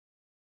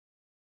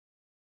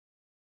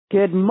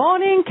Good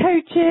morning,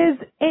 coaches.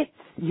 It's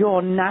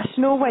your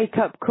national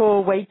wake-up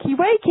call. Wakey,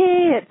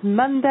 wakey. It's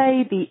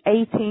Monday, the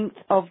 18th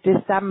of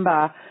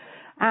December.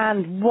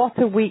 And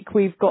what a week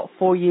we've got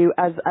for you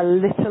as A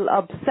Little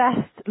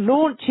Obsessed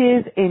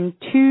launches in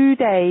 2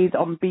 days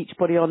on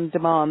Beachbody On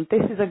Demand.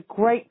 This is a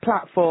great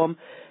platform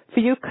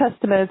for your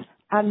customers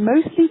and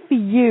mostly for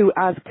you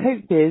as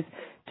coaches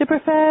to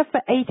prepare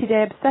for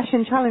 80-day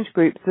obsession challenge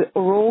groups that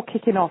are all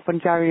kicking off on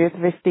January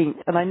the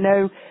 15th. And I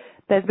know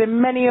there's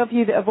been many of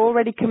you that have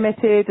already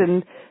committed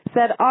and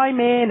said I'm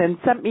in and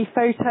sent me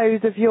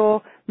photos of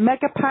your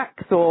mega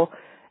packs or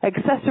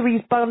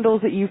accessories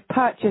bundles that you've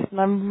purchased, and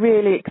I'm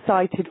really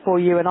excited for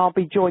you, and I'll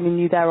be joining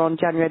you there on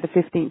January the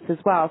 15th as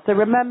well. So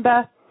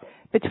remember,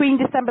 between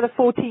December the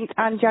 14th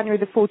and January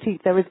the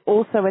 14th, there is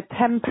also a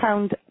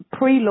 £10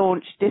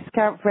 pre-launch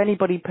discount for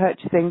anybody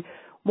purchasing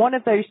one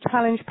of those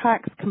challenge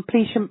packs,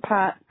 completion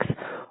packs,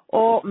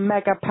 or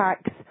mega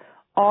packs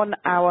on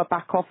our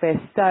back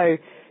office. So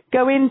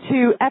go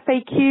into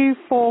FAQ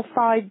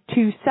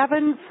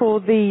 4527 for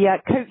the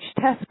coach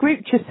test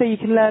group, just so you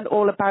can learn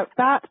all about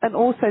that. And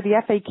also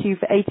the FAQ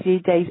for 80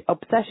 Days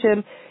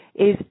Obsession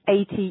is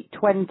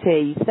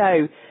 8020.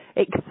 So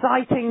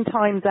exciting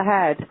times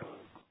ahead.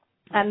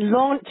 And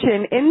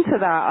launching into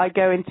that, I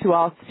go into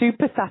our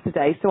Super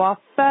Saturday. So our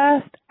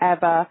first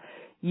ever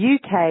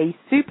UK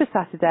Super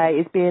Saturday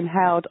is being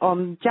held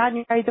on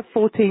January the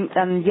 14th.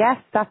 And yes,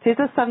 that is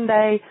a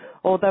Sunday,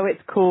 although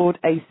it's called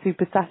a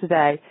Super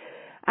Saturday.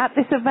 At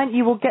this event,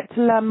 you will get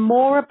to learn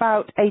more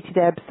about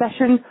 80-Day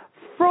Obsession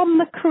from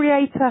the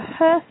creator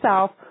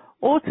herself.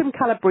 Autumn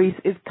Calabrese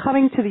is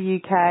coming to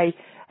the UK,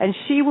 and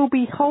she will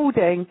be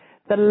holding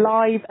the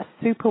live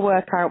super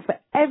workout for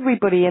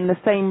everybody in the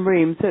same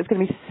room. So it's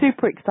going to be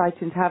super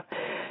exciting to have a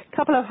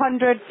couple of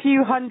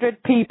few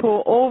hundred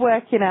people all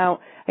working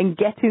out and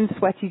getting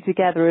sweaty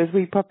together as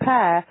we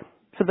prepare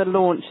for the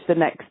launch the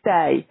next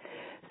day.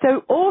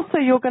 So also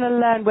you're going to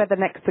learn where the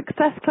next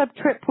Success Club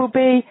trip will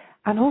be,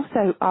 and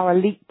also our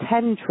Elite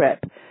 10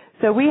 trip.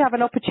 So we have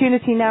an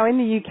opportunity now in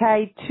the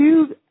UK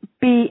to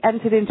be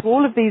entered into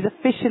all of these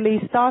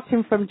officially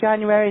starting from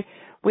January.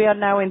 We are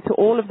now into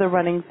all of the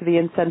running for the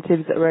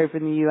incentives that are over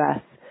in the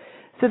US.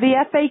 So the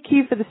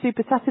FAQ for the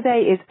Super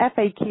Saturday is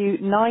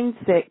FAQ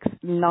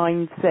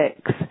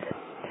 9696.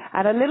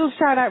 And a little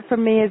shout out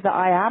from me is that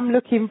I am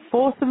looking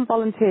for some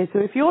volunteers. So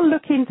if you're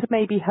looking to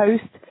maybe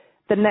host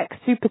the next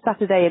Super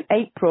Saturday in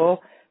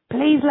April,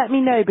 please let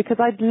me know, because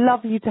I'd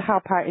love you to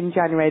help out in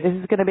January. This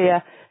is going to be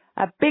a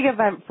big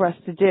event for us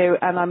to do,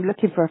 and I'm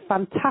looking for a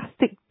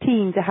fantastic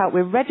team to help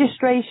with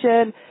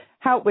registration,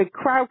 help with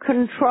crowd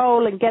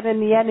control and getting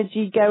the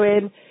energy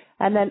going,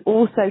 and then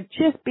also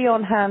just be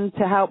on hand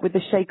to help with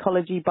the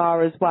Shakeology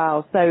bar as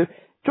well. So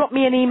drop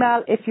me an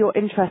email if you're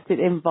interested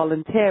in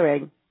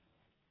volunteering.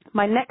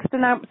 My next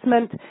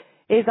announcement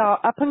is our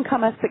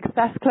Up-and-Comer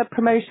Success Club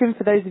promotion.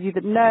 For those of you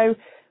that know,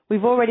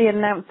 we've already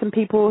announced some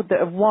people that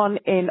have won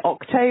in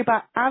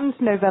October and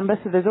November,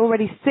 so there's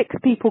already 6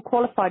 people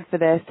qualified for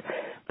this,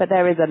 but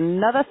there is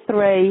another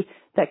 3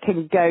 that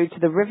can go to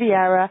the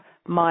Riviera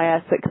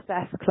Maya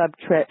Success Club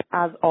trip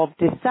as of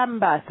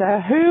December. So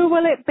who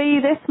will it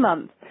be this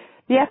month?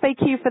 The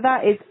FAQ for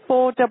that is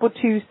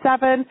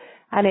 4227,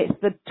 and it's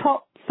the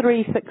top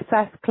 3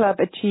 Success Club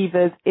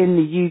achievers in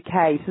the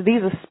UK. So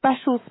these are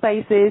special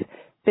spaces,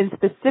 been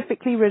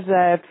specifically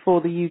reserved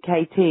for the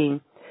UK team.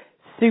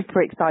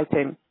 Super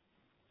exciting.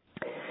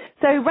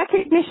 So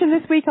recognition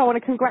this week, I want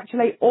to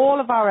congratulate all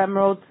of our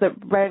Emeralds that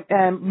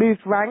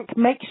moved rank.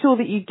 Make sure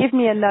that you give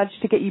me a nudge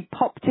to get you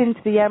popped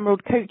into the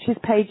Emerald Coaches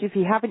page if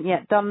you haven't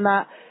yet done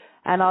that.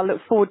 And I'll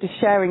look forward to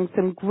sharing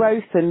some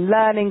growth and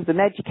learnings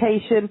and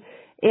education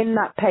in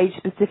that page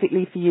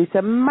specifically for you.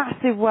 So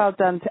massive well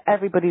done to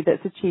everybody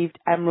that's achieved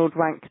Emerald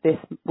rank this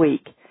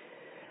week.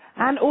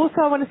 And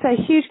also I want to say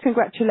huge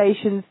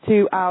congratulations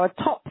to our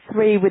top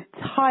 3 with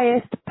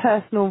highest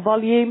personal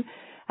volume.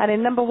 And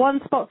in number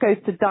 1 spot goes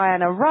to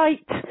Diana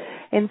Wright.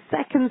 In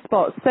second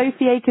spot,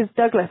 Sophie Akers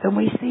Douglas. And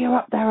we see her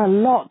up there a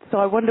lot. So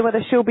I wonder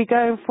whether she'll be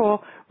going for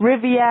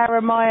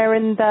Riviera Maya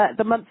in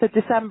the month of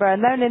December.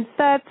 And then in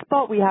third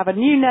spot, we have a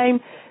new name,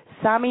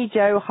 Sammy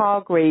Jo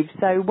Hargreaves.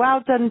 So well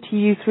done to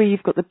you 3.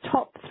 You've got the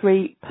top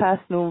 3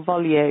 personal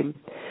volume.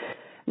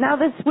 Now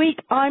this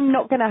week, I'm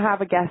not going to have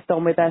a guest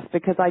on with us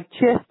because I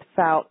just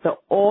felt that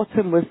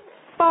Autumn was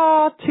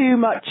far too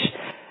much.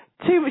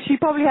 She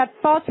probably had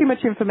far too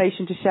much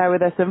information to share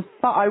with us, and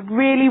I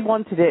really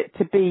wanted it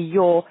to be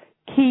your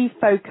key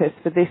focus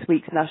for this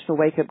week's National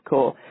Wake Up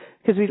Call.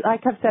 Because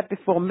like I've said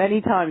before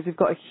many times, we've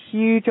got a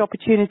huge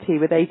opportunity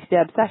with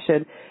 80-Day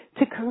Obsession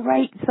to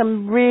create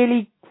some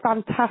really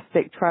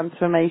fantastic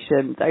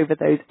transformations over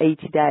those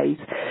 80 days.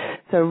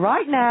 So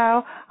right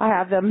now, I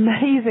have the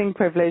amazing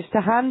privilege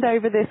to hand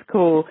over this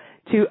call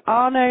to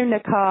Arno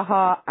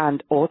Nakaha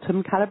and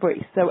Autumn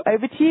Calabrese. So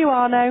over to you,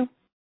 Arno.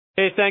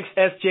 Hey, thanks,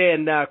 SJ,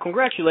 and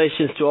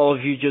congratulations to all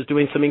of you just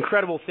doing some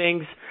incredible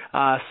things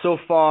so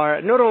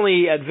far, not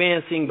only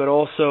advancing but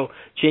also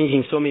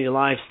changing so many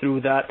lives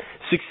through that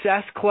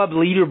Success Club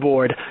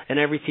leaderboard and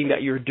everything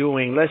that you're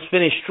doing. Let's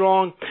finish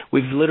strong.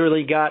 We've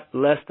literally got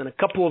less than a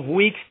couple of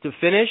weeks to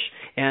finish,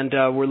 and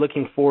we're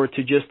looking forward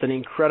to just an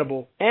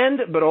incredible end,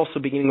 but also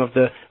beginning of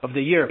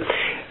the year.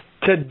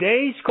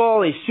 Today's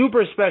call is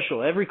super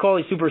special. Every call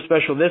is super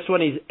special. This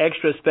one is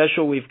extra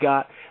special. We've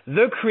got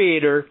the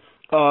creator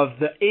of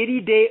the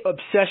 80-Day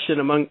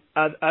Obsession, among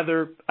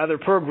other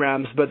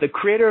programs, but the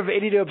creator of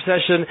 80-Day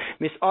Obsession,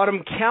 Miss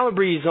Autumn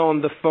Calabrese, is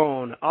on the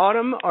phone.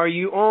 Autumn, are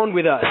you on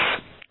with us?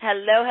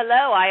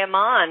 Hello, I am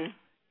on.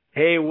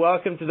 Hey,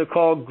 welcome to the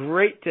call.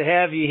 Great to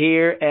have you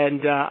here,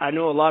 and I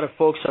know a lot of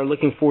folks are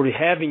looking forward to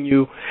having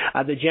you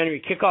at the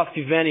January kickoff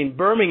event in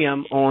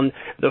Birmingham on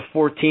the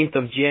 14th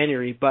of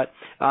January. But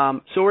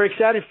so we're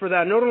excited for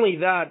that. Not only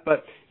that,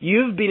 but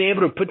you've been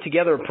able to put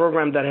together a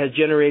program that has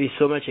generated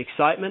so much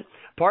excitement,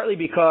 partly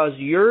because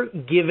you're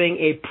giving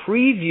a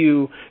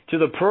preview to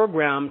the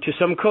program to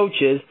some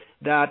coaches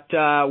that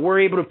were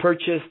able to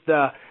purchase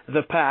the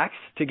packs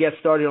to get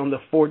started on the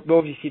 4th,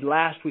 obviously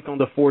last week on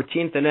the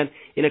 14th, and then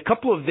in a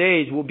couple of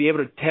days we'll be able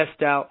to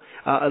test out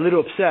a Little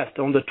Obsessed.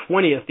 On the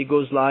 20th, it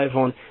goes live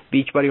on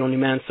Beachbody On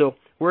Demand. So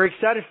we're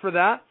excited for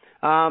that.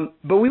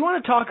 But we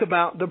want to talk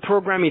about the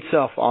program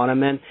itself,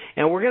 Autumn, and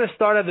we're going to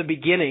start at the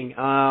beginning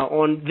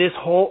on this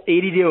whole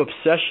 80-Day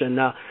Obsession.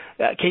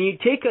 Can you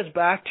take us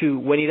back to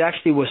when it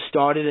actually was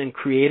started and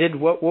created?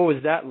 What was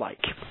that like?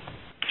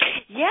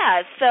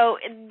 Yeah, so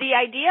the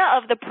idea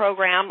of the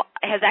program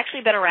has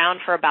actually been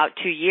around for about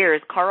 2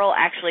 years. Carl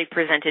actually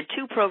presented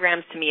 2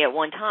 programs to me at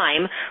one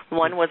time.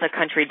 One was a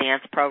country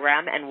dance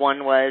program, and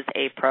one was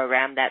a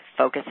program that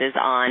focuses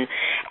on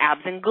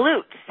abs and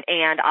glutes.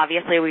 And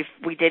obviously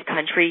we did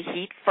Country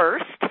Heat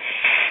first.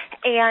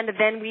 And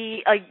then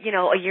we, a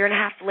year and a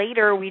half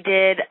later, we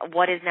did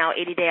what is now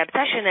 80-Day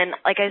Obsession. And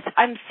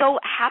I'm so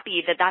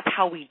happy that that's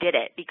how we did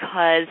it,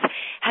 because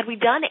had we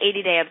done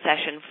 80-Day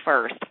Obsession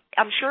first,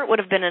 I'm sure it would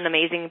have been an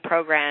amazing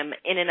program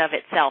in and of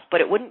itself,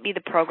 but it wouldn't be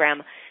the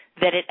program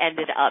that it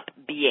ended up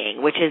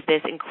being, which is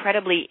this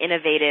incredibly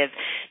innovative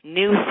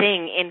new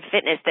thing in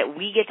fitness that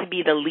we get to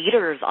be the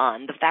leaders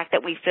on, the fact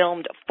that we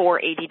filmed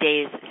for 80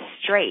 days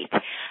straight.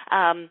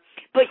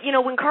 But,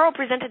 when Carl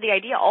presented the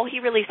idea, all he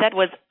really said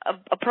was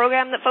a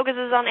program that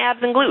focuses on abs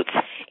and glutes.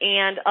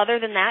 And other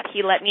than that,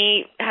 he let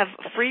me have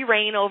free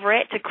reign over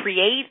it to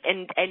create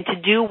and to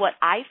do what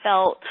I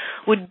felt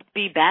would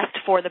be best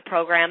for the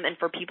program and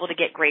for people to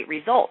get great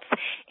results.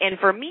 And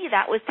for me,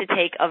 that was to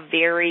take a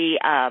very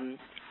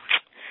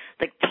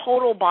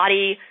total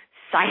body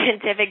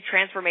scientific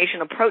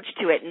transformation approach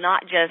to it,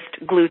 not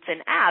just glutes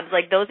and abs.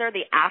 Those are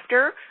the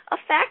after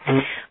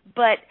effects,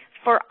 but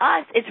for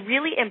us, it's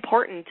really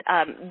important.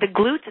 The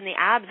glutes and the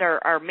abs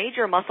are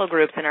major muscle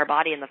groups in our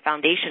body and the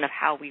foundation of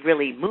how we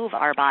really move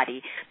our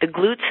body. The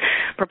glutes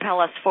propel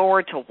us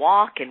forward to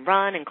walk and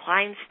run and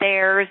climb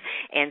stairs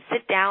and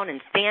sit down and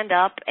stand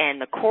up,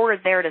 and the core is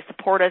there to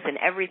support us in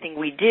everything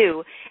we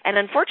do. And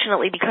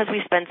unfortunately, because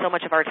we spend so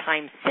much of our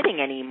time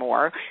sitting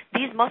anymore,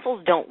 these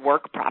muscles don't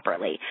work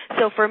properly.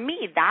 So for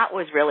me, that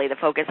was really the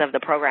focus of the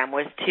program,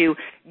 was to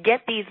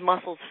get these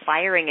muscles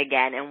firing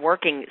again and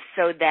working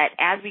so that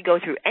as we go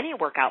through any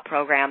workout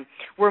program,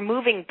 we're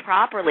moving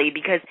properly,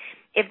 because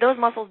if those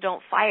muscles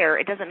don't fire,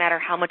 it doesn't matter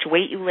how much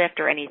weight you lift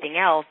or anything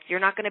else,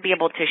 you're not going to be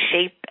able to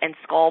shape and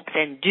sculpt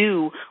and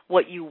do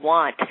what you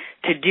want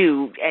to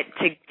do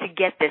to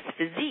get this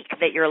physique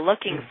that you're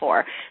looking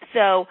for.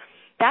 So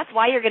that's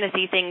why you're going to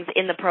see things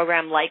in the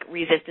program like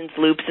resistance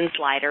loops and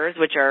sliders,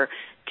 which are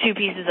 2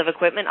 pieces of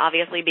equipment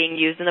obviously being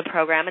used in the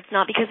program. It's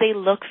not because they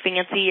look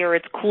fancy or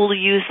it's cool to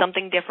use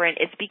something different.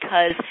 It's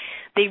because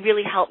they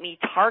really help me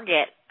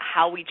target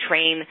how we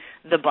train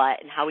the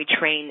butt and how we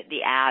train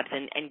the abs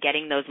and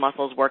getting those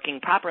muscles working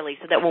properly,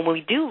 so that when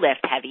we do lift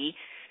heavy,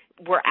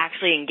 we're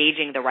actually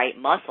engaging the right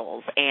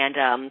muscles.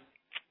 And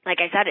like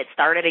I said, it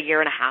started a year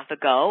and a half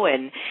ago,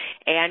 and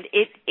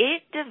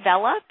it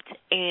developed,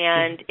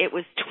 and it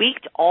was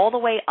tweaked all the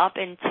way up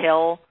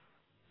until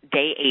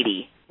day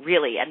 80,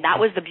 really. And that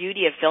was the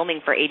beauty of filming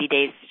for 80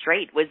 days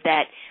straight, was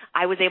that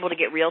I was able to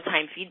get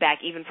real-time feedback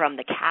even from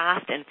the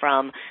cast and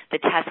from the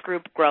test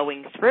group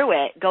going through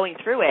it,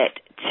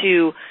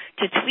 to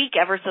tweak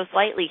ever so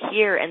slightly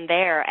here and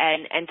there,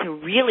 and to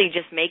really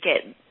just make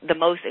it the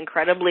most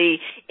incredibly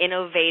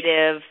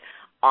innovative,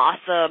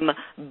 awesome,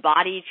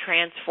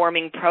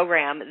 body-transforming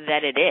program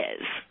that it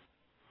is.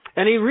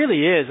 And it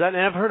really is. And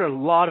I've heard a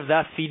lot of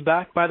that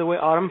feedback, by the way,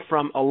 Autumn,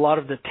 from a lot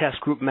of the test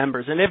group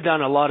members. And they've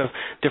done a lot of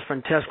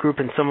different test group,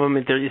 and some of them,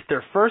 it's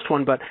their first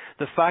one. But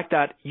the fact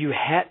that you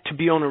had to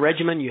be on a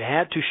regimen, you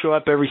had to show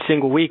up every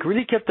single week,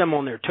 really kept them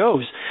on their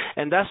toes.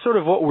 And that's sort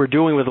of what we're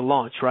doing with the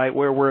launch, right,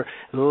 where we're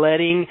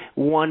letting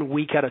 1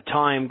 week at a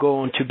time go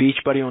on to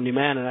Beachbody On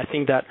Demand. And I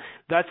think that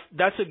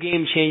that's a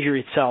game changer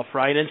itself,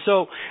 right? And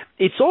so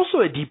it's also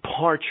a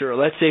departure,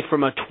 let's say,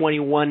 from a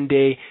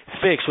 21-day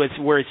fix,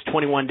 where it's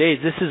 21 days.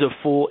 This is a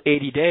full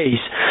 80 days.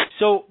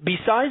 So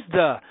besides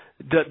the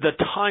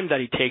time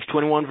that it takes,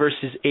 21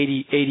 versus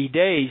 80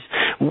 days,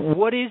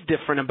 what is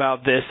different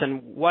about this,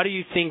 and why do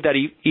you think that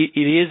it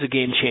is a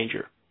game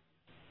changer?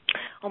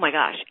 Oh my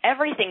gosh,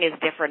 everything is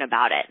different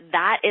about it.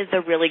 That is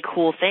the really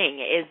cool thing,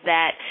 is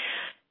that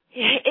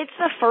it's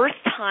the first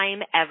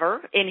time ever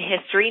in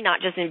history,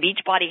 not just in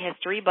Beachbody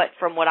history, but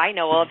from what I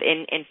know of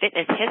in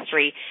fitness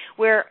history,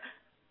 where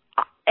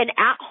an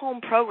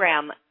at-home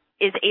program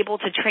is able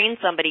to train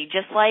somebody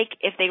just like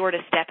if they were to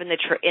step in the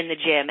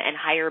gym and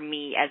hire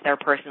me as their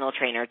personal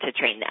trainer to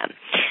train them.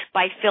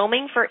 By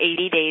filming for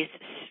 80 days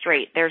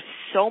straight, there's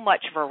so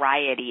much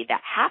variety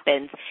that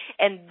happens,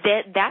 and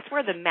that's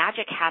where the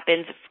magic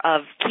happens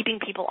of keeping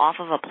people off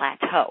of a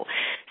plateau.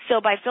 So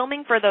by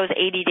filming for those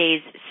 80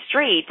 days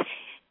straight,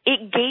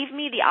 it gave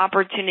me the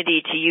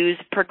opportunity to use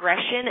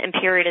progression and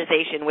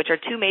periodization, which are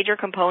two major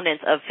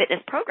components of fitness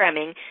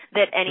programming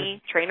that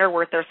any trainer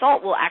worth their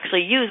salt will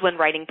actually use when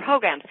writing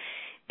programs.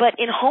 But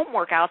in home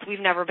workouts, we've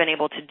never been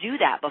able to do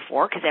that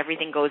before because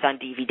everything goes on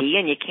DVD,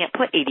 and you can't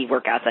put 80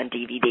 workouts on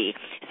DVD.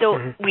 So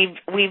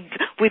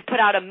we've put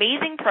out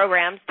amazing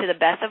programs to the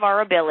best of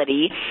our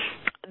ability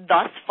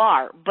thus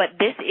far, but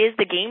this is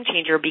the game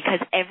changer because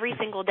every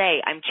single day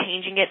I'm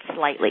changing it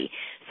slightly.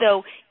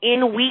 So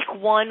in week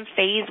 1,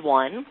 phase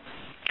 1,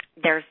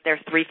 there's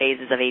 3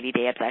 phases of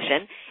 80-day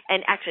obsession.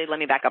 And actually, let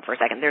me back up for a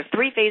second. There's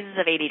 3 phases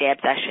of 80-day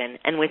obsession,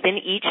 and within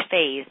each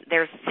phase,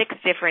 there's 6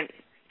 different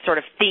sort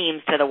of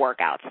themes to the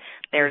workouts.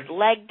 There's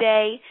leg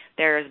day,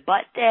 there's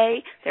butt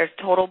day, there's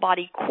total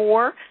body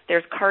core,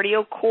 there's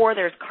cardio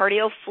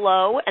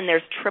flow, and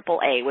there's triple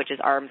A, which is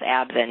arms,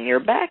 abs, and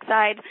your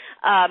backside.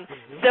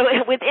 So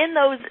within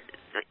those,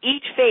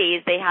 each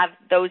phase, they have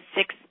those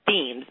 6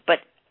 themes, but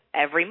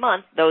every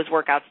month those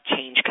workouts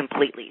change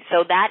completely.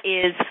 So that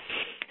is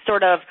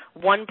sort of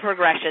one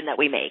progression that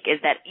we make, is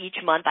that each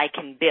month I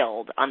can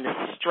build on the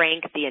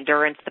strength, the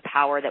endurance, the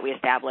power that we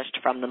established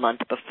from the month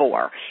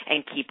before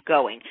and keep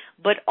going.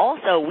 But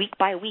also week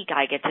by week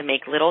I get to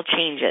make little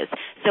changes.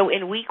 So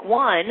in week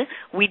 1,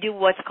 we do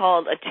what's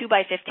called a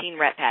 2x15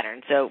 rep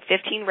pattern. So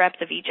 15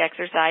 reps of each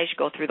exercise, you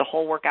go through the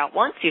whole workout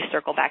once, you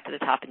circle back to the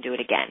top and do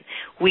it again.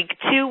 Week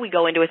 2, we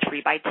go into a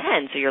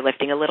 3x10, so you're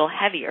lifting a little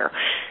heavier.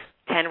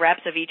 10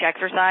 reps of each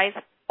exercise,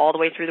 all the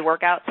way through the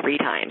workout 3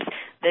 times.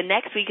 The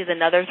next week is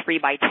another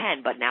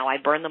 3x10, but now I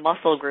burn the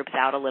muscle groups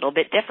out a little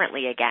bit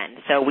differently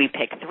again. So we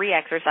pick 3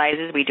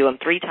 exercises, we do them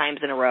 3 times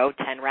in a row,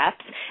 10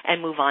 reps,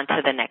 and move on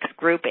to the next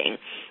grouping.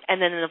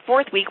 And then in the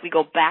 4th week, we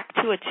go back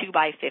to a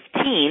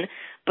 2x15,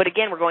 but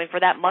again, we're going for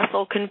that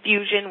muscle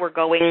confusion. We're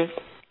going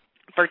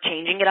for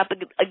changing it up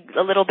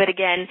a little bit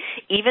again.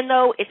 Even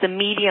though it's a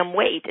medium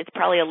weight, it's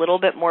probably a little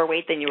bit more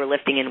weight than you were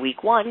lifting in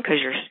week 1 because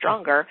you're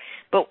stronger.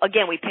 But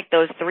again, we pick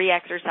those 3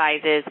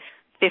 exercises,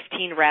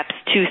 15 reps,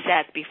 2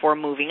 sets before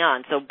moving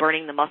on. So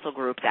burning the muscle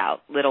groups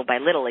out little by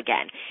little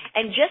again.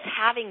 And just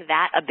having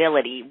that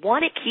ability,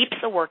 one, it keeps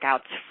the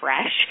workouts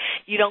fresh.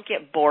 You don't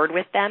get bored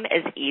with them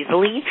as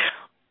easily.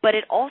 But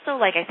it also,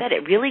 like I said,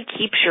 it really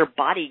keeps your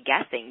body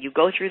guessing. You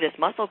go through this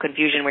muscle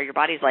confusion where your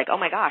body's like, oh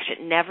my gosh,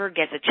 it never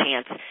gets a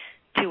chance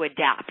to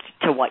adapt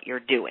to what you're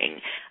doing.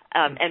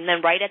 And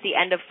then right at the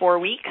end of 4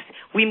 weeks,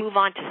 we move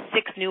on to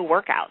 6 new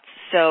workouts.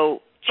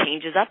 So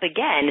changes up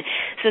again.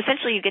 So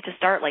essentially you get to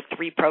start like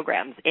 3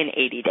 programs in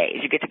 80 days.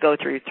 You get to go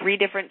through 3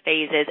 different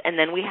phases, and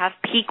then we have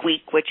peak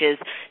week, which is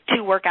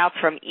 2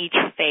 workouts from each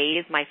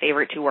phase, my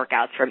favorite 2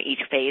 workouts from each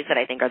phase that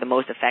I think are the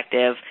most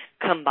effective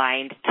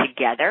combined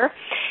together.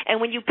 And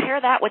when you pair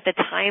that with the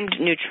timed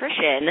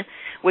nutrition,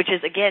 which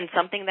is, again,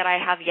 something that I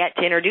have yet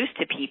to introduce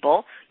to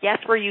people, yes,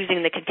 we're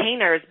using the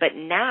containers, but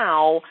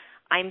now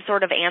I'm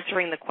sort of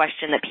answering the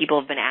question that people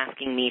have been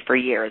asking me for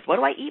years. What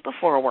do I eat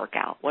before a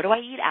workout? What do I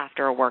eat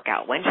after a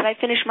workout? When should I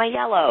finish my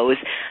yellows?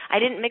 I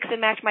didn't mix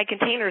and match my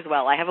containers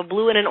well. I have a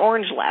blue and an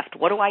orange left.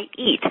 What do I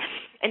eat?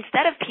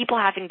 Instead of people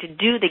having to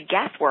do the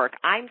guesswork,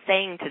 I'm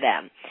saying to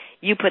them,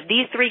 you put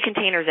these 3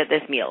 containers at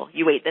this meal.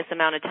 You wait this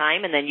amount of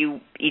time, and then you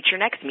eat your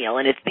next meal,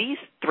 and it's these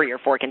 3 or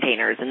 4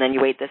 containers, and then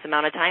you wait this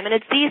amount of time, and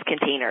it's these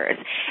containers.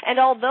 And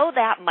although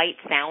that might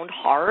sound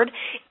hard,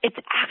 it's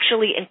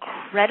actually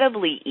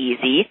incredibly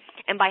easy.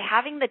 And by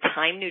having the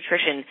time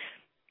nutrition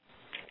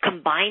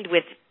combined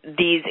with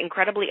these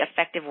incredibly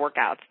effective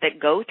workouts that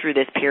go through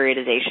this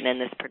periodization and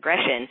this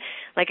progression,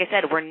 like I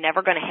said, we're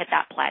never going to hit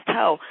that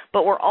plateau,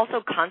 but we're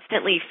also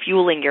constantly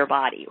fueling your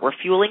body. We're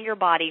fueling your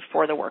body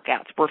for the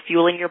workouts. We're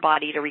fueling your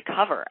body to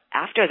recover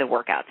after the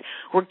workouts.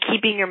 We're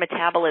keeping your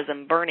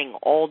metabolism burning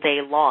all day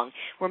long.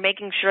 We're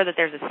making sure that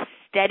there's a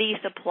steady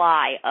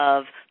supply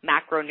of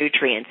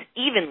macronutrients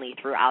evenly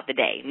throughout the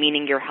day,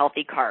 meaning your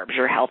healthy carbs,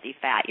 your healthy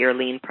fat, your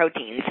lean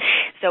proteins.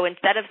 So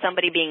instead of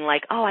somebody being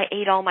like, oh, I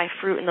ate all my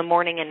fruit in the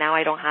morning and now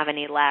I don't have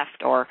any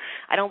left, or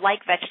I don't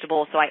like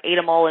vegetables so I ate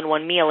them all in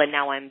one meal and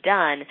now I'm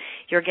done,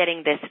 you're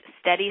getting this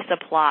steady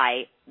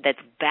supply that's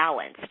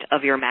balanced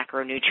of your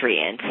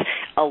macronutrients,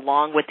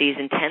 along with these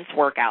intense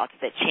workouts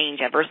that change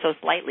ever so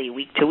slightly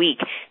week to week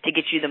to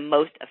get you the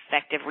most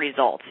effective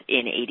results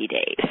in 80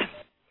 days.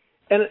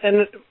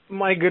 And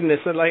my goodness,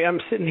 like I'm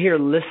sitting here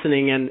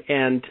listening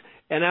and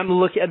I'm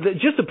looking at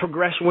just the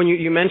progression when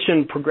you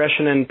mentioned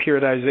progression and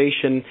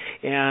periodization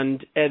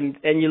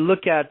and you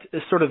look at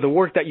sort of the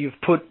work that you've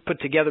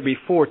put together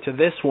before to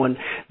this one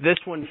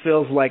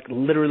feels like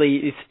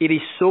literally it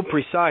is so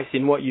precise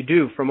in what you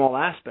do from all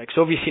aspects.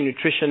 Obviously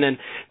nutrition and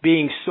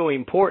being so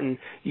important,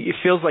 it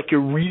feels like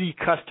you're really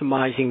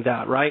customizing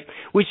that, right?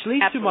 Which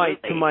leads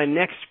to my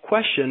next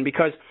question,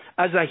 because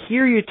as I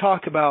hear you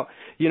talk about,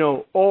 you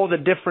know, all the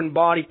different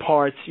body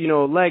parts, you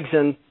know, legs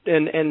and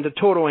the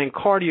total and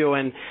cardio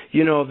and,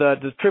 you know,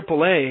 the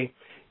AAA,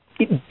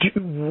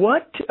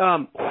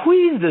 who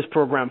is this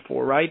program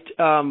for, right?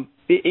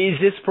 Is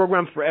this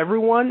program for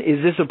everyone?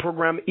 Is this a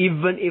program,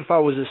 even if I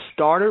was a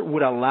starter,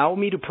 would allow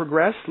me to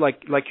progress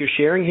like you're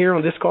sharing here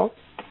on this call?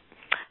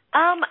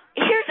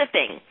 Here's the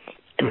thing.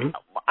 Mm-hmm.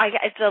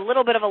 It's a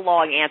little bit of a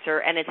long answer,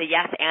 and it's a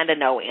yes and a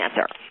no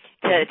answer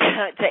to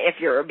if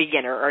you're a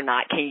beginner or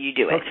not, can you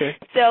do it? Okay.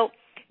 So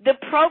the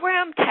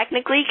program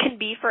technically can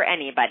be for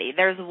anybody.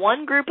 There's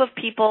one group of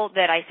people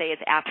that I say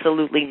it's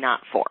absolutely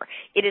not for.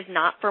 It is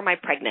not for my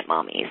pregnant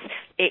mommies.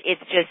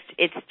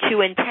 It's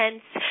too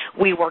intense.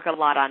 We work a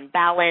lot on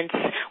balance.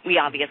 We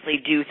obviously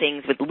do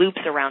things with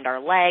loops around our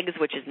legs,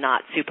 which is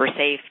not super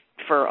safe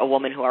for a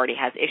woman who already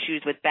has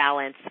issues with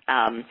balance.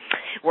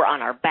 We're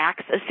on our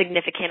backs a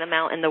significant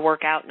amount in the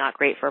workout, not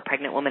great for a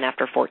pregnant woman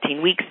after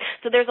 14 weeks.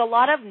 So there's a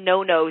lot of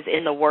no-nos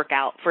in the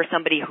workout for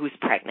somebody who's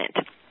pregnant.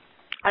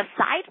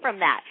 Aside from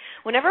that,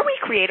 whenever we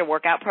create a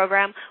workout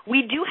program,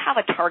 we do have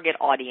a target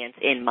audience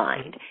in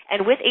mind.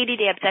 And with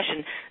 80-Day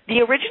Obsession, the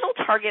original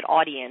target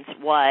audience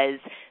was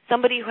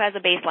somebody who has a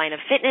baseline of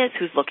fitness,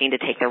 who's looking to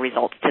take their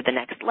results to the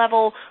next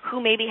level,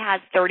 who maybe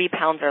has 30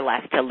 pounds or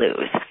less to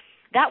lose.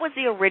 That was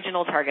the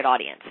original target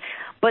audience.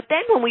 But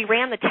then when we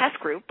ran the test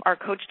group, our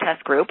coach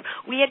test group,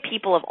 we had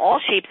people of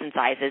all shapes and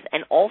sizes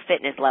and all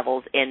fitness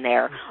levels in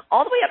there,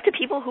 all the way up to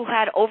people who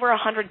had over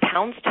 100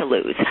 pounds to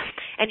lose.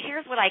 And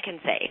here's what I can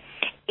say.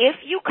 If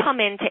you come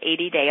into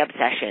 80-Day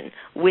Obsession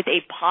with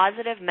a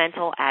positive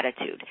mental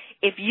attitude,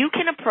 if you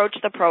can approach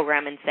the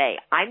program and say,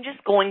 I'm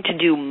just going to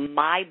do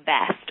my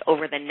best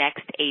over the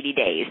next 80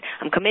 days.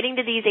 I'm committing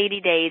to these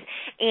 80 days,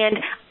 and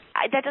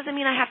that doesn't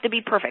mean I have to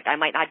be perfect. I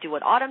might not do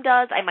what Autumn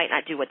does. I might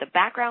not do what the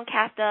background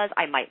cast does.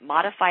 I might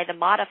modify the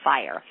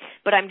modifier.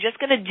 But I'm just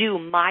going to do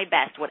my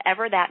best,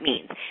 whatever that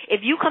means.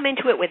 If you come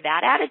into it with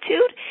that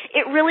attitude,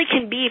 it really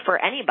can be for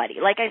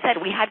anybody. Like I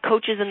said, we had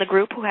coaches in the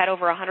group who had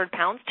over 100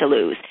 pounds to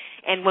lose.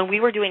 And when we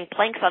were doing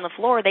planks on the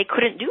floor, they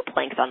couldn't do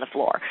planks on the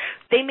floor.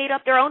 They made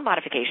up their own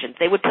modifications.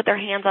 They would put their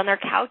hands on their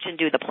couch and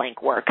do the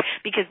plank work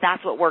because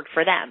that's what worked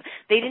for them.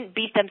 They didn't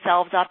beat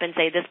themselves up and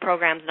say, this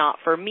program's not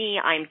for me,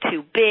 I'm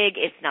too big,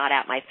 it's not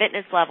at my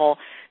fitness level.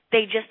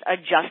 They just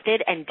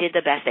adjusted and did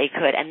the best they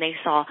could, and they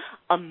saw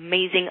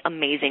amazing,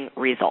 amazing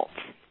results.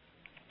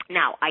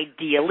 Now,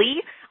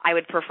 ideally, I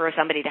would prefer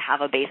somebody to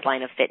have a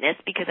baseline of fitness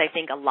because I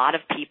think a lot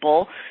of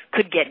people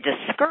could get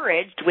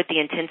discouraged with the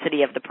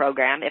intensity of the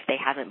program if they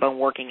haven't been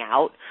working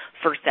out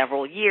for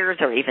several years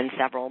or even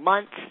several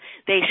months.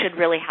 They should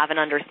really have an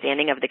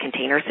understanding of the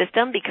container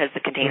system because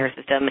the container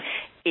system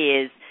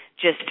is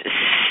just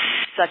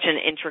such an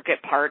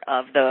intricate part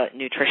of the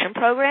nutrition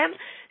program.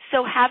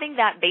 So having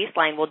that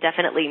baseline will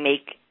definitely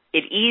make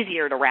it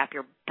easier to wrap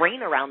your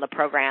brain around the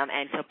program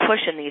and to push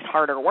in these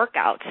harder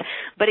workouts.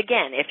 But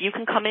again, if you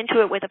can come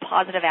into it with a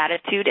positive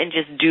attitude and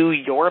just do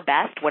your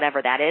best,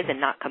 whatever that is,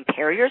 and not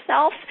compare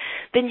yourself,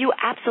 then you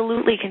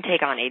absolutely can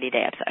take on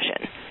 80-Day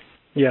Obsession.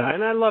 Yeah,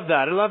 and I love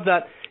that. I love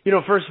that. You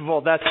know, first of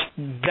all, that's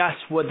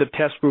what the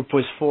test group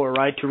was for,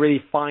 right? To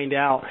really find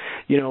out,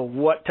 you know,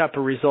 what type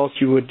of results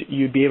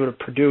you'd be able to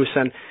produce.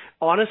 And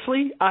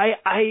honestly,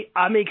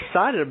 I'm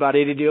excited about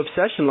 80-Day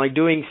Obsession, like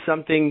doing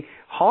something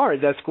hard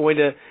that's going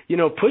to, you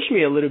know, push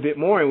me a little bit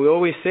more. And we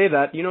always say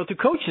that, you know, to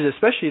coaches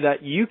especially,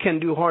 that you can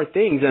do hard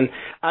things. And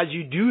as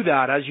you do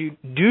that,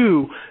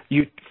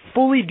 you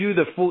fully do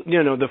the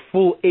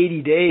full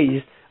 80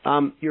 days,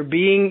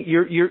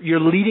 you're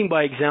leading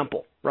by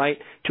example, right?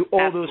 To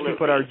all Absolutely. Those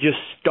people that are just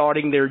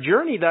starting their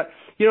journey that,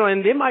 you know,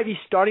 and they might be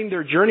starting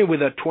their journey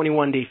with a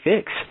 21-day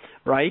fix,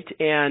 right?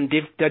 And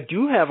if that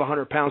do have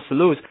 100 pounds to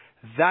lose,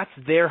 that's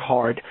their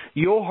hard.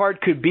 Your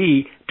hard could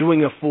be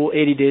doing a full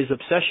 80 days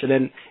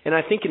obsession. And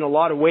I think in a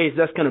lot of ways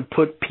that's going to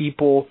put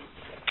people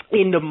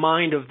in the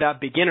mind of that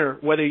beginner,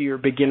 whether you're a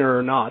beginner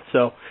or not.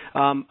 So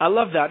I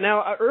love that.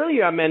 Now,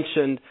 earlier I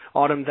mentioned,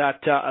 Autumn,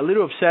 that A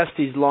Little Obsessed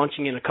is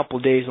launching in a couple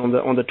of days on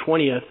the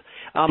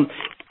 20th.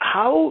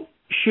 How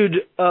should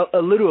A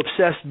Little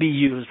Obsessed be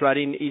used, right?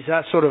 Is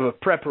that sort of a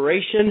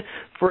preparation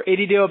for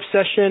 80-Day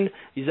Obsession?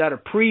 Is that a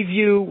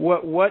preview?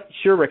 What's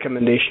your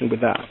recommendation with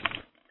that?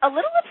 A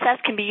Little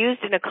Obsessed can be used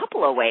in a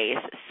couple of ways.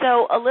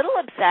 So A Little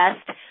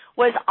Obsessed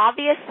was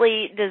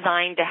obviously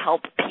designed to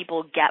help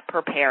people get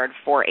prepared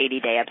for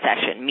 80-Day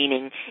Obsession,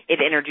 meaning it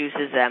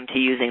introduces them to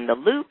using the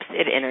loops,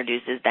 it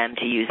introduces them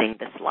to using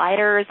the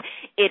sliders,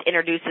 it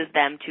introduces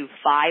them to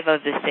 5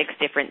 of the 6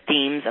 different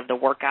themes of the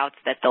workouts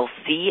that they'll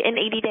see in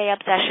 80-Day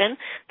Obsession.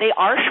 They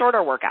are shorter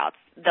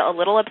workouts. The A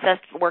Little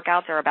Obsessed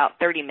workouts are about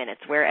 30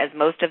 minutes, whereas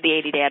most of the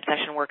 80-Day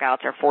Obsession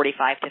workouts are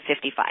 45 to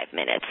 55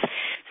 minutes.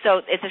 So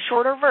it's a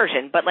shorter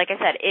version, but like I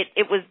said,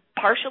 it was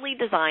partially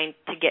designed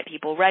to get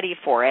people ready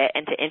for it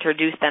and to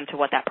introduce them to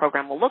what that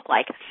program will look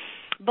like.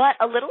 But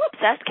A Little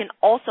Obsessed can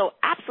also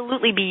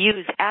absolutely be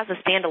used as a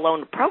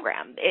standalone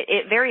program.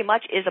 It very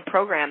much is a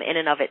program in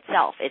and of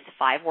itself. It's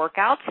 5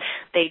 workouts.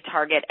 They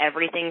target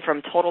everything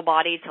from total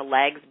body to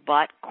legs,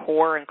 butt,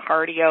 core, and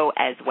cardio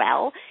as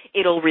well.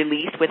 It'll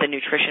release with a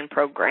nutrition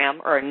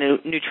program or a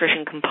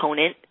nutrition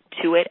component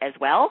to it as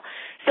well.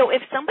 So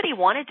if somebody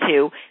wanted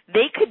to,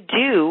 they could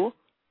do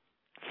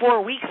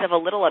 4 weeks of A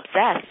Little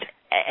Obsessed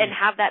and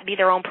have that be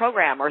their own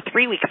program, or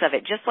 3 weeks of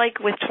it, just like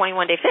with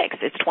 21 Day Fix.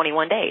 It's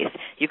 21 days.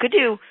 You could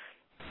do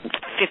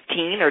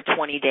 15 or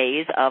 20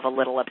 days of A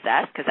Little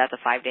Obsessed, because that's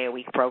a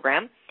 5-day-a-week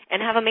program,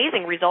 and have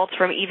amazing results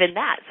from even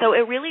that. So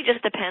it really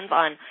just depends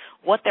on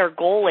what their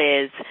goal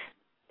is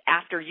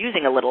after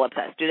using A Little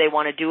Obsessed. Do they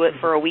want to do it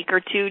for a week or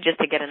two just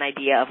to get an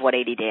idea of what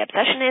 80-Day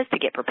Obsession is, to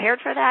get prepared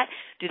for that?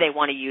 Do they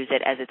want to use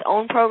it as its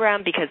own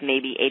program because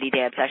maybe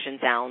 80-Day Obsession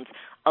sounds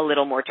a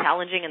little more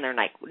challenging and they're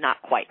not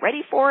quite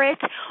ready for it,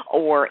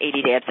 or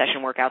 80-Day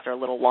Obsession workouts are a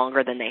little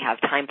longer than they have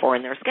time for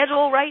in their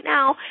schedule right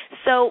now?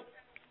 So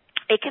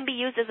it can be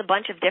used as a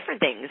bunch of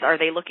different things. Are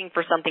they looking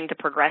for something to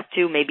progress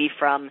to, maybe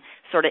from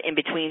sort of in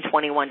between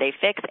 21 Day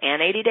Fix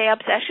and 80-Day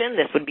Obsession?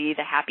 This would be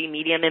the happy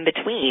medium in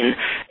between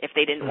if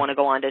they didn't want to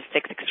go on to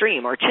Fix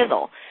Extreme or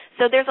Chisel.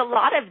 So there's a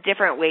lot of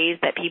different ways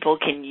that people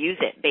can use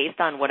it based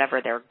on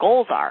whatever their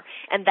goals are.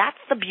 And that's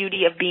the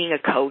beauty of being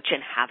a coach and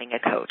having a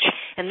coach.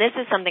 And this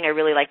is something I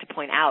really like to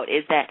point out,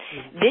 is that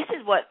this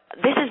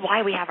is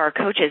why we have our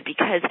coaches,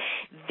 because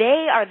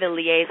they are the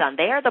liaison.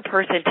 They are the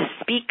person to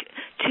speak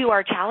to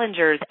our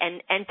challengers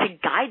and to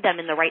guide them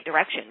in the right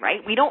direction,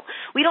 right? We don't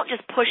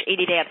just push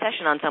 80-Day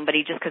Obsession on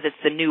somebody just because it's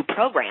the new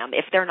program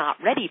if they're not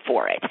ready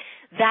for it.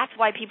 That's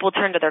why people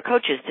turn to their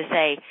coaches to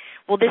say,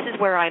 well, this is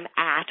where I'm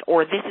at,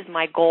 or this is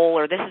my goal,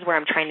 or this is where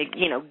I'm trying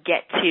to,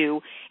 get to,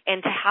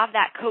 and to have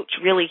that coach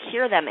really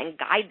hear them and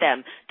guide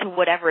them to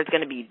whatever is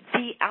going to be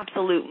the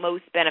absolute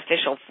most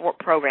beneficial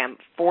program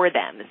for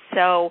them.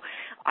 So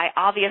I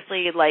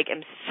obviously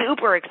am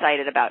super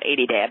excited about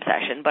 80-Day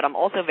Obsession, but I'm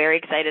also very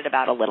excited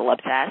about A Little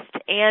Obsessed,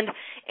 and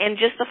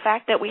just the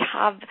fact that we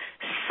have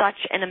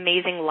such an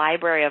amazing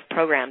library of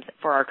programs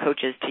for our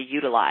coaches to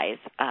utilize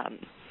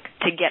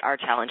to get our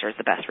challengers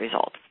the best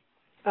results.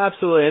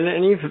 Absolutely,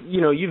 and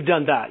you've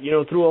done that,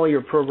 through all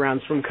your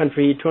programs, from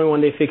Country,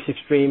 21 Day Fix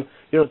Extreme,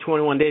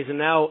 21 days, and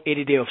now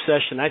 80-Day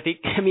Obsession.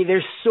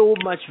 There's so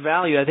much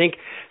value. I think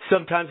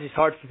sometimes it's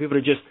hard for people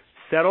to just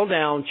settle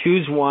down,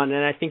 choose one,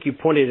 and I think you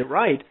pointed it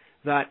right,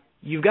 that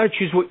you've got to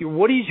choose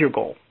what is your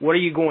goal? What are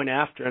you going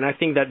after? And I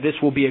think that this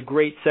will be a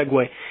great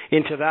segue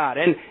into that.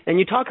 And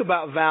you talk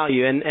about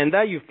value, and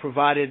that you've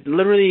provided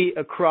literally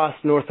across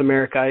North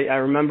America. I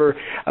remember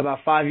about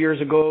 5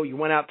 years ago, you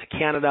went out to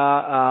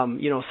Canada,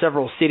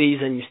 several cities,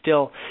 and you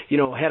still,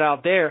 head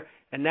out there.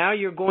 And now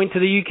you're going to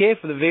the UK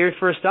for the very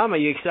first time. Are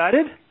you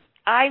excited?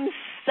 I'm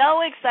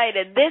so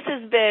excited. This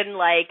has been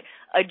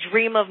a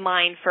dream of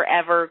mine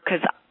forever,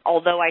 because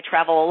although I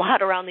travel a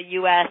lot around the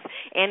U.S.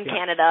 and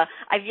Canada,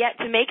 I've yet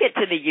to make it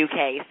to the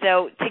U.K.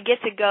 So to get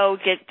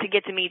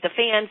to meet the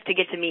fans, to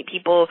get to meet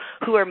people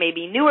who are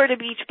maybe newer to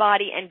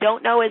Beachbody and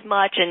don't know as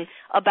much and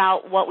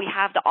about what we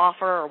have to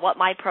offer or what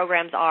my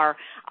programs are,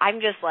 I'm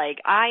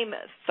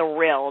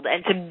thrilled.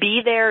 And to be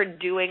there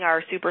doing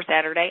our Super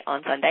Saturday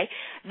on Sunday,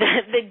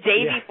 the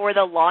day before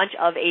the launch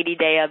of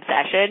 80-Day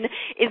Obsession,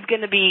 is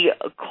going to be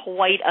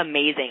quite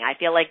amazing. I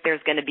feel like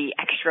there's going to be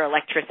extra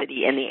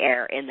electricity in the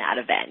air in that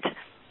event.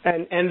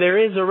 And there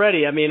is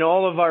already.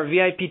 All of our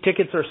VIP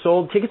tickets are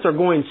sold. Tickets are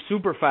going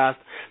super fast.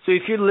 So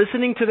if you're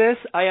listening to this,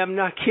 I am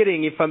not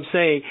kidding if I'm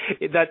saying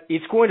that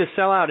it's going to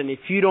sell out. And if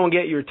you don't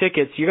get your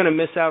tickets, you're going to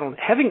miss out on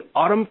having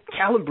Autumn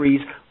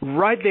Calabrese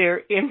right there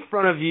in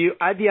front of you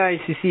at the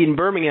IACC in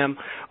Birmingham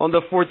on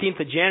the 14th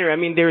of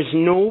January. There's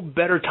no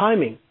better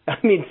timing.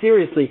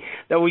 Seriously,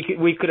 that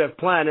we could have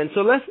planned. And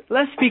so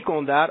let's speak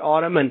on that,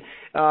 Autumn, and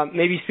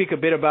maybe speak a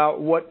bit about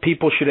what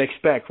people should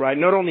expect, right?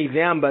 Not only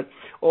them, but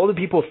all the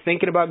people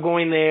thinking about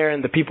going there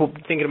and the people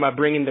thinking about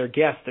bringing their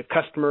guests, the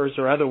customers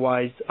or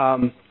otherwise.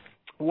 So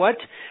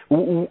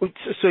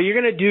you're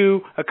going to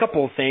do a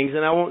couple of things,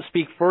 and I won't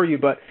speak for you,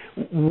 but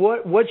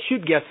what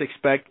should guests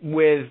expect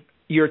with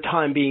your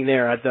time being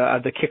there at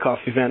the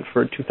kickoff event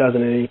for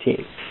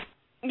 2018?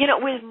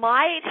 With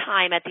my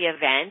time at the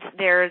event,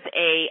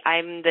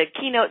 I'm the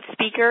keynote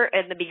speaker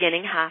in the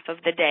beginning half of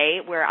the day,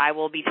 where I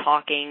will be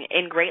talking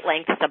in great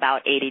lengths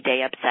about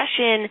 80-Day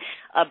Obsession,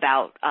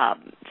 about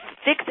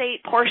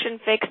fixate, portion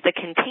fix the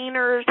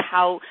containers,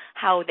 how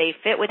they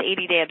fit with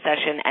 80-Day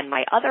Obsession and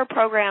my other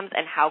programs,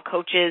 and how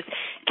coaches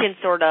can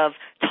sort of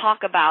talk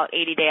about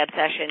 80-Day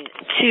Obsession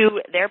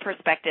to their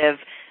prospective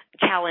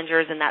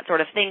challengers and that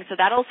sort of thing. So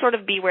that'll sort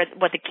of be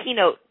what the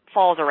keynote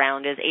falls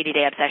around is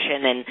 80-Day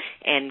Obsession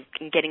and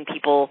getting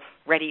people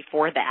ready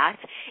for that.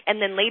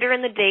 And then later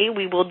in the day,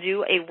 we will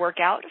do a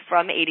workout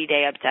from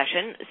 80-Day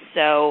Obsession.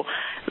 So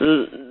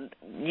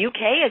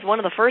UK is one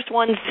of the first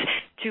ones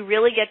to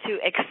really get to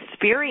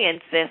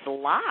experience this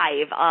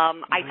live.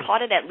 I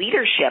taught it at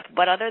Leadership,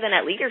 but other than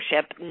at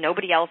Leadership,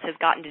 nobody else has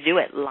gotten to do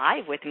it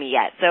live with me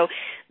yet. So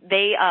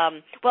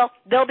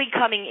they'll be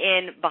coming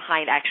in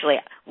behind, actually.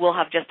 We'll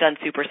have just done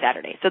Super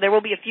Saturday. So there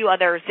will be a few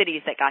other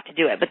cities that got to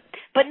do it,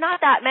 but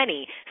not that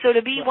many. So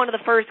to be one of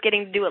the first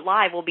getting to do it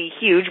live will be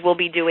huge. We'll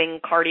be doing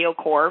Cardio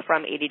Core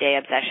from 80-Day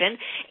Obsession.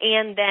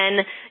 And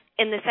then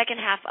in the second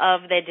half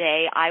of the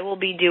day, I will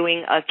be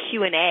doing a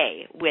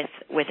Q&A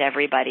with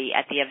everybody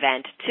at the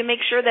event to make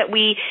sure that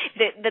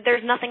that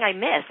there's nothing I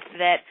missed,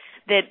 that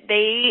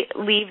they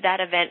leave that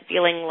event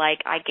feeling like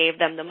I gave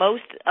them the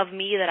most of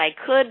me that I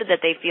could, that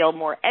they feel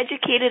more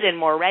educated and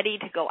more ready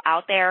to go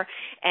out there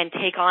and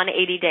take on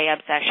 80-Day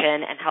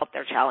Obsession and help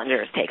their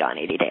challengers take on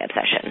 80-Day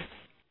Obsession.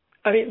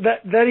 I mean,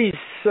 that is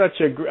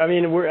such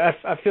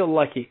I feel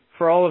lucky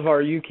for all of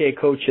our UK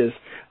coaches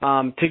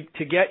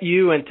to get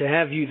you and to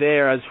have you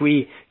there as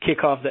we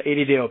kick off the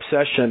 80-Day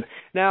Obsession.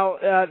 Now,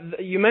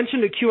 you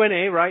mentioned the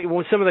Q&A, right?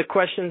 Well, some of the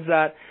questions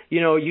that,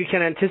 you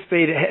can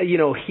anticipate,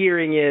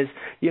 hearing is,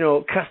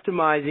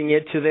 customizing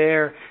it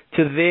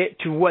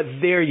to what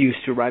they're used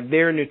to, right?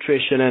 Their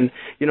nutrition. And,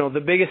 the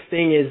biggest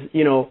thing is,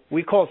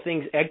 we call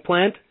things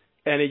eggplant.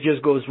 And it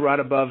just goes right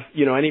above,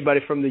 anybody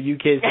from the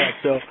UK's head.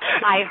 So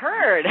I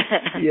heard.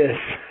 Yes.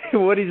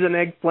 What is an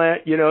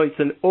eggplant? It's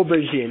an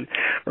aubergine,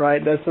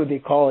 right? That's what they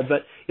call it.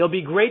 But it'll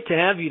be great to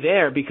have you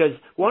there because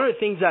one of the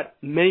things that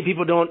many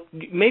people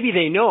maybe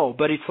they know,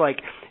 but it's like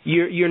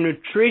your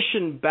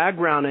nutrition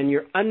background and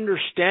your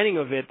understanding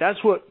of it,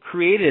 that's what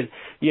created,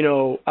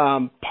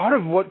 part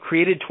of what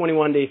created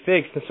 21 Day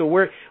Fix. And so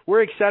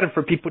we're excited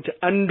for people to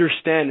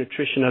understand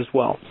nutrition as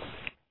well.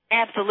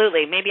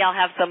 Absolutely. Maybe I'll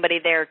have somebody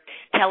there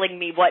telling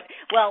me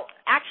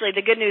actually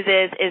the good news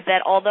is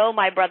that although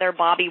my brother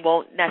Bobby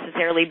won't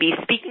necessarily be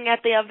speaking at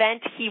the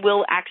event, he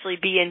will actually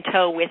be in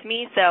tow with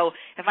me. So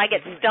if I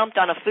get stumped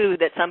on a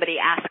food that somebody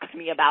asks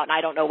me about and I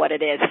don't know what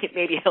it is,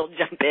 maybe he'll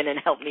jump in and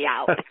help me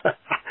out.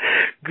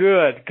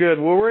 Good.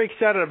 Well, we're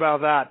excited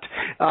about that.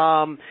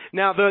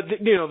 Now,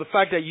 the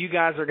fact that you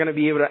guys are going to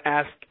be able to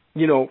ask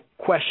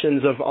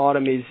questions of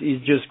Autumn is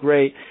just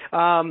great.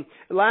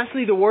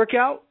 Lastly, the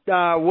workout.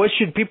 What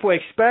should people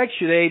expect?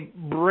 Should they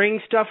bring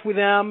stuff with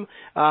them?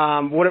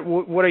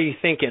 What are you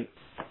thinking?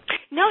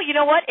 No, you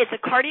know what? It's a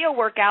cardio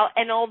workout,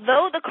 and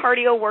although the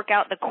cardio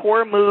workout, the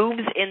core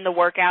moves in the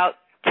workout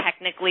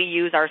technically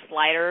use our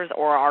sliders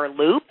or our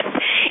loops,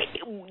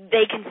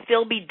 they can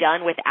still be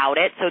done without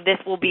it. So this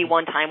will be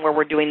one time where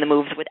we're doing the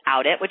moves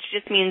without it, which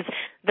just means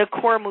the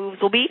core moves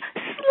will be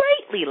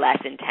slightly less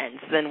intense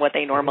than what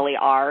they normally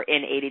are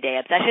in 80-Day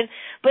Obsession.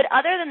 But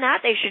other than that,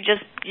 they should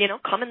just,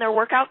 come in their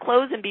workout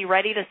clothes and be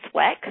ready to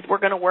sweat because we're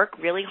going to work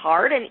really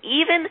hard. And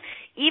even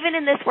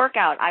in this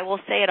workout, I will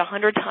say it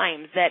 100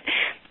 times that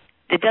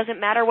it doesn't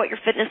matter what your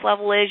fitness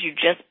level is. You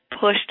just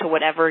push to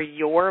whatever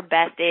your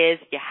best is.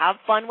 You have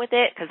fun with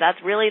it because that's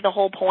really the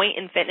whole point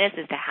in fitness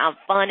is to have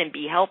fun and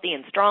be healthy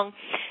and strong.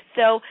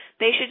 So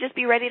they should just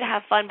be ready to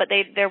have fun, but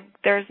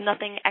there's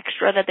nothing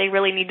extra that they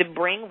really need to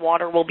bring.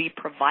 Water will be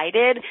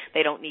provided.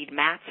 They don't need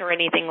mats or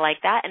anything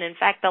like that. And in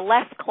fact, the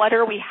less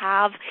clutter we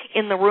have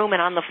in the room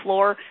and on the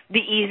floor, the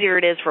easier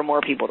it is for more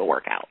people to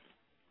work out.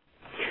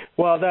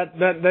 Well,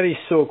 that is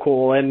so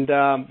cool, and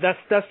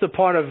that's the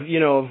part of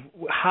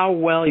how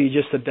well you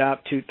just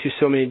adapt to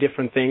so many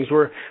different things.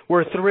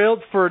 We're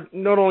thrilled for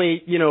not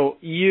only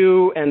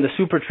you and the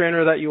super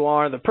trainer that you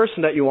are, the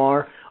person that you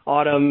are,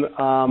 Autumn.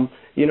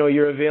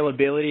 Your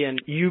availability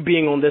and you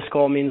being on this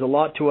call means a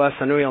lot to us.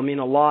 I know it'll mean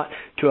a lot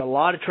to a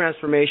lot of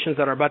transformations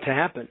that are about to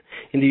happen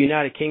in the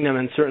United Kingdom,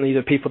 and certainly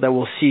the people that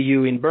will see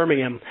you in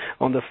Birmingham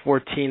on the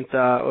 14th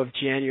of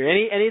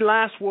January. Any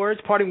last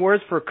words, parting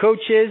words for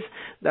coaches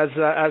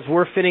as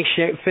we're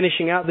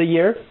finishing out the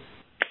year?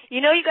 You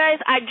guys,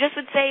 I just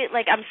would say,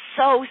 I'm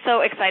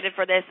so excited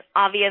for this,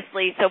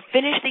 obviously. So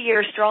finish the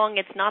year strong.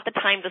 It's not the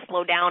time to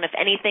slow down. If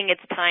anything,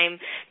 it's time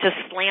to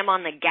slam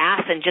on the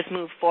gas and just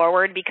move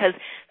forward because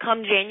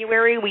come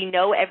January, we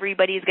know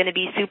everybody's going to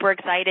be super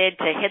excited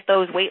to hit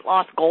those weight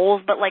loss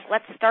goals. But,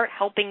 let's start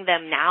helping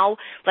them now.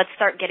 Let's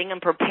start getting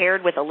them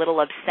prepared with a little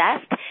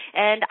obsessed.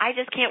 And I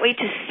just can't wait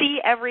to see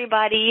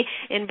everybody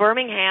in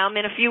Birmingham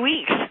in a few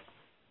weeks.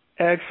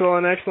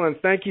 Excellent.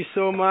 Thank you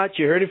so much.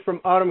 You heard it from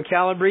Autumn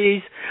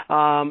Calabrese.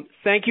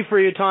 Thank you for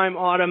your time,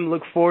 Autumn.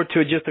 Look forward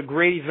to just a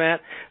great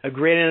event, a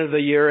great end of the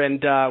year,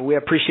 and we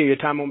appreciate your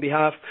time on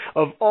behalf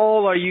of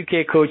all our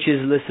UK coaches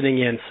listening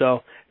in. So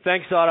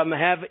thanks, Autumn.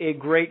 Have a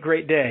great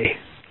day.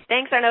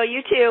 Thanks, Arnaud.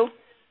 You too.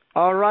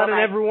 All right, Bye-bye.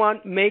 And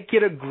everyone, make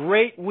it a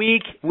great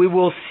week. We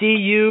will see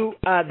you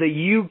at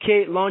the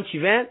UK launch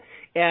event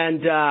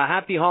And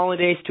happy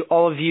holidays to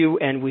all of you,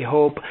 and we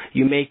hope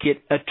you make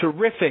it a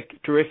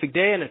terrific, terrific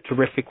day and a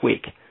terrific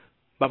week.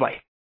 Bye-bye.